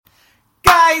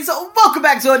guys? Welcome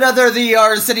back to another The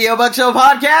Arsenio Buck Show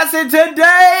podcast, and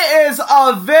today is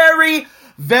a very,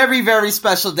 very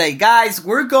special day. Guys,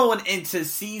 we're going into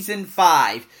season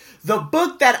 5. The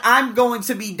book that I'm going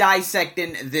to be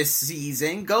dissecting this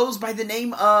season goes by the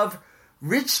name of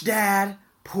Rich Dad,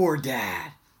 Poor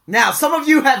Dad. Now, some of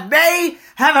you may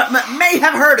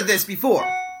have heard of this before,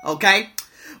 okay?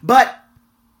 But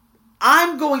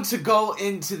I'm going to go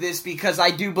into this because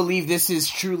I do believe this is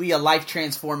truly a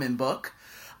life-transforming book.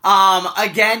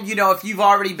 Again, if you've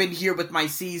already been here with my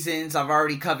seasons, I've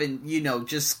already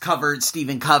covered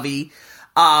Stephen Covey.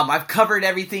 I've covered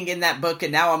everything in that book,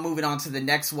 and now I'm moving on to the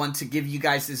next one to give you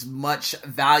guys as much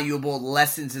valuable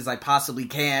lessons as I possibly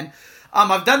can.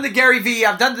 I've done the Gary Vee,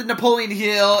 I've done the Napoleon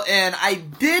Hill, and I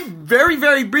did very,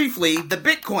 very briefly the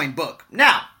Bitcoin book.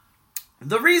 Now,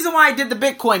 the reason why I did the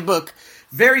Bitcoin book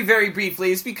very, very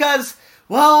briefly is because,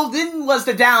 then was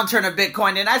the downturn of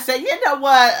Bitcoin, and I said, you know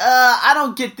what,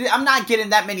 I'm not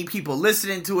getting that many people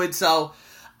listening to it, so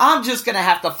I'm just gonna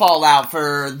have to fall out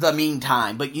for the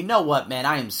meantime. But you know what, man,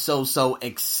 I am so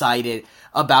excited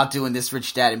about doing this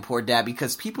Rich Dad and Poor Dad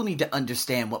because people need to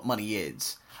understand what money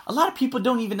is. A lot of people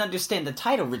don't even understand the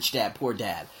title Rich Dad, Poor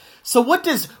Dad. So what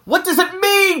does it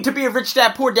mean to be a rich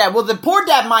dad, poor dad? Well, the poor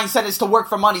dad mindset is to work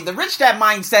for money. The rich dad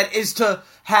mindset is to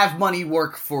have money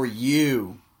work for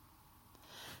you.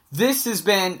 This has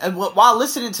been, while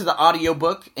listening to the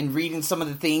audiobook and reading some of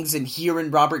the things and hearing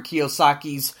Robert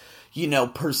Kiyosaki's,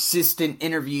 persistent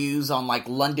interviews on like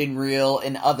London Real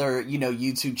and other,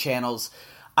 YouTube channels,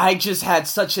 I just had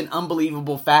such an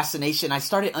unbelievable fascination. I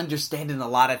started understanding a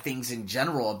lot of things in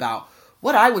general about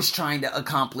what I was trying to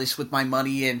accomplish with my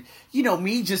money and,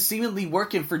 me just seemingly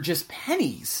working for just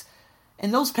pennies.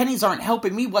 And those pennies aren't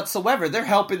helping me whatsoever. They're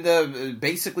helping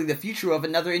basically the future of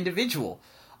another individual.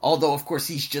 Although, of course,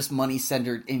 he's just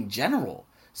money-centered in general.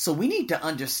 So we need to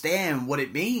understand what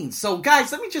it means. So,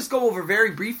 guys, let me just go over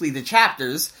very briefly the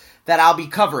chapters that I'll be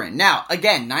covering. Now,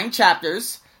 again, 9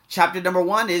 chapters. Chapter number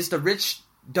 1 is The Rich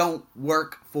Don't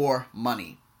Work for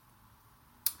Money.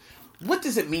 What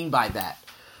does it mean by that?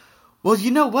 Well,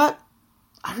 you know what?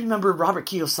 I remember Robert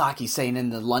Kiyosaki saying in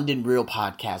the London Real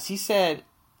podcast, he said,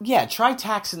 yeah, try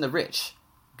taxing the rich.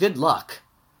 Good luck.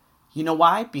 You know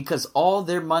why? Because all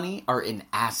their money are in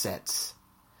assets.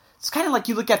 It's kind of like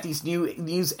you look at these new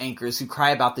news anchors who cry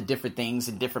about the different things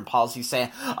and different policies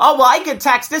saying, oh, well, I get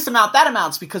taxed this amount, that amount.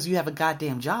 It's because you have a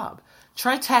goddamn job.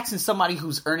 Try taxing somebody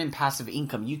who's earning passive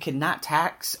income. You cannot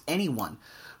tax anyone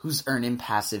who's earning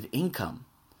passive income.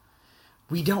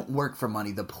 We don't work for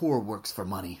money. The poor works for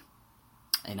money.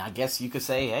 And I guess you could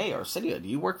say, hey, Arsenio, do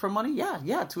you work for money?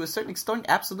 Yeah, to a certain extent,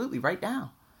 absolutely, right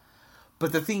now.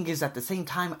 But the thing is, at the same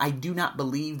time, I do not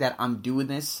believe that I'm doing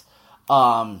this,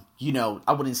 I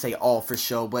wouldn't say all for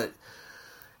show, but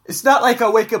it's not like I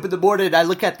wake up in the morning and I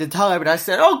look at the time and I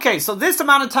said, okay, so this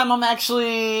amount of time I'm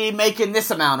actually making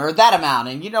this amount or that amount.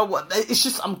 And you know what? It's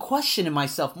just I'm questioning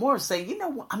myself more, saying,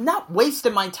 I'm not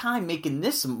wasting my time making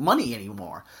this money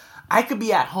anymore. I could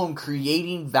be at home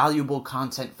creating valuable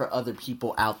content for other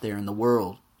people out there in the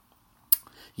world.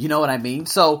 You know what I mean?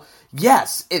 So,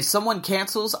 yes, if someone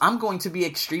cancels, I'm going to be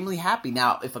extremely happy.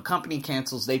 Now, if a company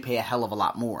cancels, they pay a hell of a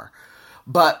lot more.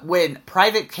 But when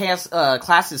private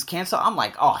classes cancel, I'm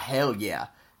like, oh, hell yeah.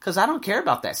 Because I don't care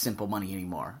about that simple money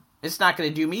anymore. It's not going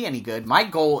to do me any good. My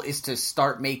goal is to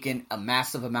start making a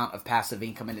massive amount of passive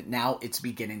income, and now it's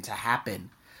beginning to happen.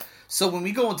 So when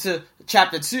we go into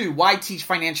chapter 2, why teach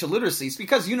financial literacy? It's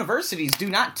because universities do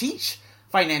not teach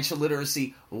financial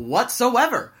literacy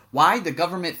whatsoever. Why? The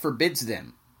government forbids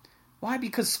them. Why?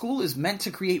 Because school is meant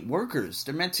to create workers.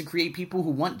 They're meant to create people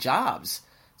who want jobs.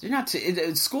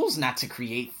 School's not to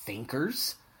create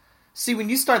thinkers. See, when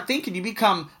you start thinking, you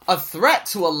become a threat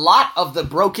to a lot of the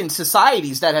broken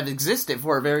societies that have existed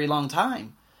for a very long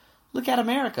time. Look at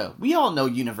America. We all know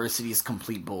university is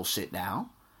complete bullshit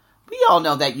now. We all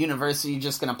know that university is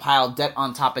just going to pile debt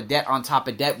on top of debt on top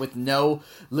of debt with no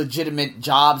legitimate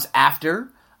jobs after,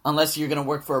 unless you're going to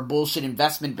work for a bullshit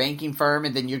investment banking firm,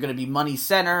 and then you're going to be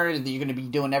money-centered, and then you're going to be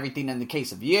doing everything in the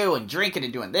case of you, and drinking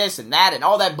and doing this and that and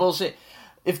all that bullshit.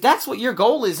 If that's what your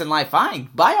goal is in life, fine.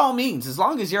 By all means, as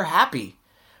long as you're happy.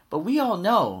 But we all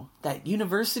know that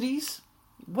universities,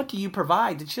 what do you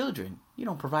provide to children? You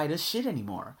don't provide us shit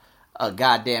anymore. I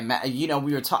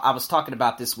was talking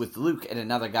about this with Luke and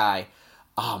another guy.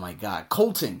 Oh my God,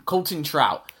 Colton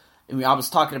Trout. And I was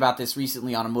talking about this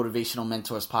recently on a Motivational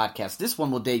Mentors podcast. This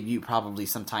one will debut probably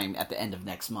sometime at the end of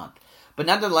next month. But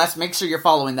nonetheless, make sure you're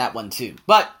following that one too.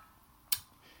 But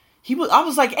I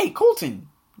was like, hey, Colton,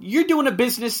 you're doing a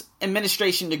business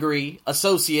administration degree,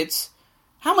 associates.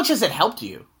 How much has it helped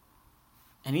you?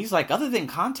 And he's like, other than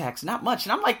contacts, not much.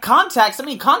 And I'm like, contacts? I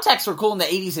mean, contacts were cool in the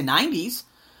 80s and 90s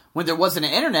when there wasn't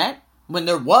an internet, when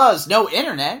there was no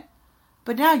internet.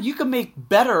 But now you can make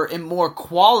better and more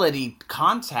quality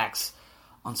contacts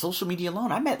on social media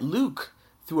alone. I met Luke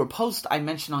through a post I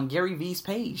mentioned on Gary Vee's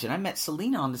page. And I met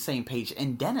Selena on the same page.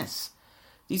 And Dennis.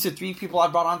 These are 3 people I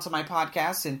brought onto my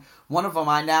podcast. And one of them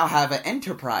I now have an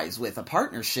enterprise with, a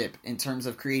partnership in terms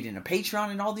of creating a Patreon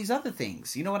and all these other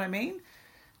things. You know what I mean?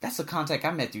 That's the contact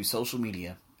I met through social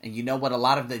media. And you know what? A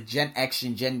lot of the Gen X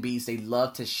and Gen Bs, they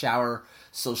love to shower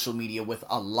social media with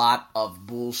a lot of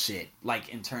bullshit. Like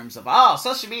in terms of, oh,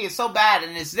 social media is so bad,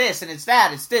 and it's this, and it's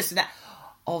that, it's this, and that.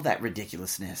 All that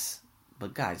ridiculousness.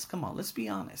 But guys, come on, let's be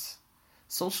honest.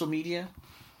 Social media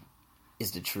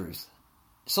is the truth.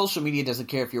 Social media doesn't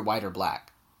care if you're white or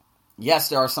black. Yes,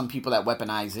 there are some people that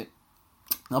weaponize it.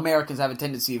 Americans have a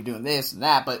tendency of doing this and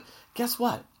that, but guess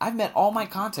what? I've met all my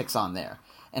contacts on there.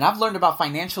 And I've learned about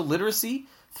financial literacy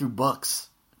through books.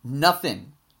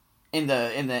 Nothing in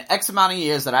the X amount of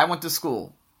years that I went to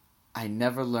school, I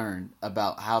never learned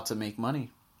about how to make money.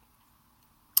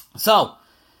 So,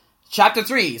 chapter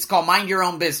 3 is called Mind Your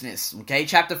Own Business. Okay,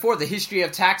 chapter 4, the history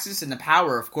of taxes and the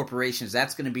power of corporations.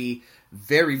 That's going to be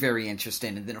very, very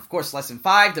interesting. And then, of course, lesson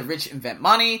 5, the rich invent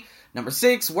money. Number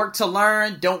 6, work to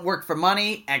learn, don't work for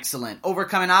money. Excellent.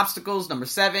 Overcoming obstacles. Number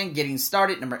 7, getting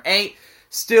started. Number 8,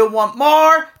 still want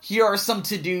more? Here are some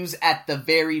to-dos at the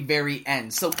very, very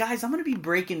end. So, guys, I'm going to be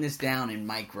breaking this down in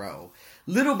micro,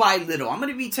 little by little. I'm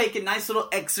going to be taking nice little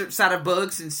excerpts out of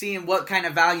books and seeing what kind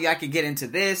of value I could get into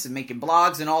this and making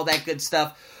blogs and all that good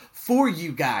stuff for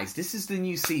you guys. This is the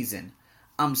new season.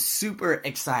 I'm super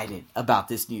excited about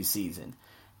this new season.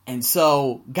 And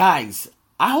so, guys,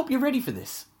 I hope you're ready for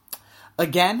this.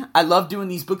 Again, I love doing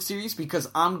these book series because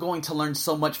I'm going to learn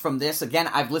so much from this. Again,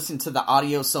 I've listened to the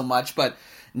audio so much, but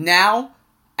now,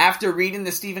 after reading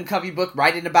the Stephen Covey book,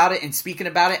 writing about it, and speaking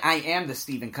about it, I am the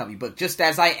Stephen Covey book, just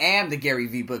as I am the Gary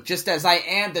Vee book, just as I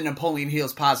am the Napoleon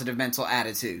Hill's Positive Mental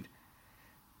Attitude.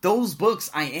 Those books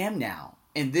I am now,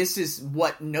 and this is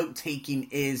what note-taking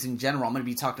is in general. I'm going to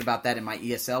be talking about that in my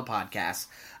ESL podcast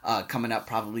coming up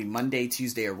probably Monday,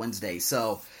 Tuesday, or Wednesday.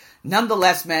 So,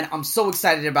 nonetheless, man, I'm so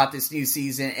excited about this new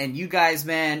season. And you guys,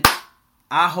 man,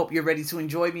 I hope you're ready to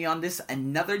enjoy me on this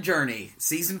another journey.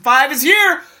 Season 5 is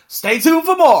here. Stay tuned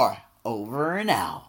for more. Over and out.